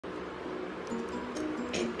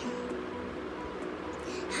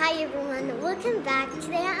Hi everyone, welcome back.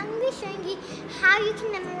 Today I'm going to be showing you how you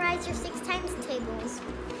can memorize your 6 times tables.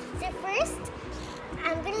 So first,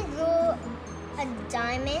 I'm going to draw a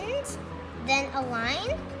diamond, then a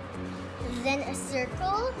line, then a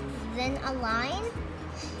circle, then a line,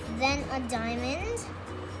 then a diamond,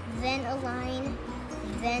 then a line,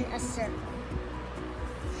 then a circle.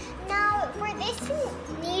 Now for this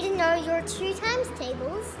you need to know your 2 times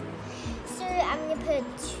tables. So I'm going to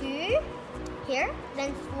put 2 here,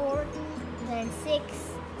 then 4, then 6,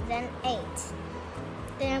 then 8.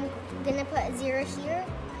 Then I'm gonna put 0 here,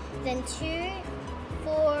 then 2,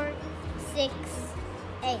 4, 6,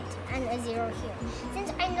 8, and a 0 here.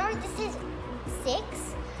 Since I know this is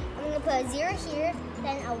 6, I'm gonna put a 0 here,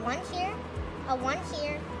 then a 1 here, a 1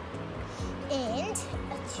 here, and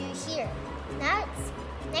a 2 here.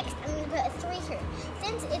 Next I'm gonna put a 3 here.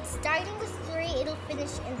 Since it's starting with 3, it'll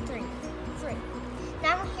finish in 3.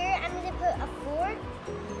 Now here I'm going to put a 4,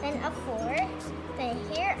 then a 4, then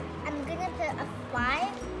here I'm going to put a 5,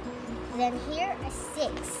 then here a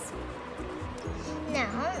 6.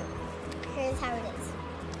 Now, here's how it is.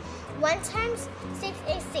 1 times 6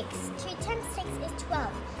 is 6, 2 times 6 is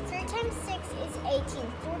 12, 3 times 6 is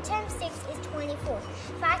 18, 4 times 6 is 24,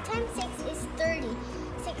 5 times 6 is 30,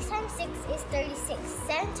 6 times 6 is 36,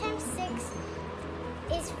 7 times 6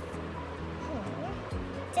 is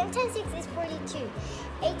 10 times 6 is 42,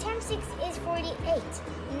 8 times 6 is 48,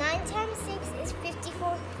 9 times 6 is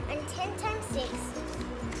 54, and 10 times 6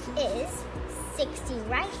 is 60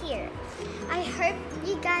 right here. I hope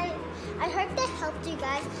that helped you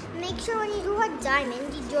guys. Make sure when you do a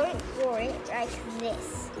diamond, you don't draw it like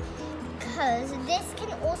this, because this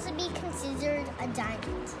can also be considered a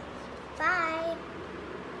diamond. Bye!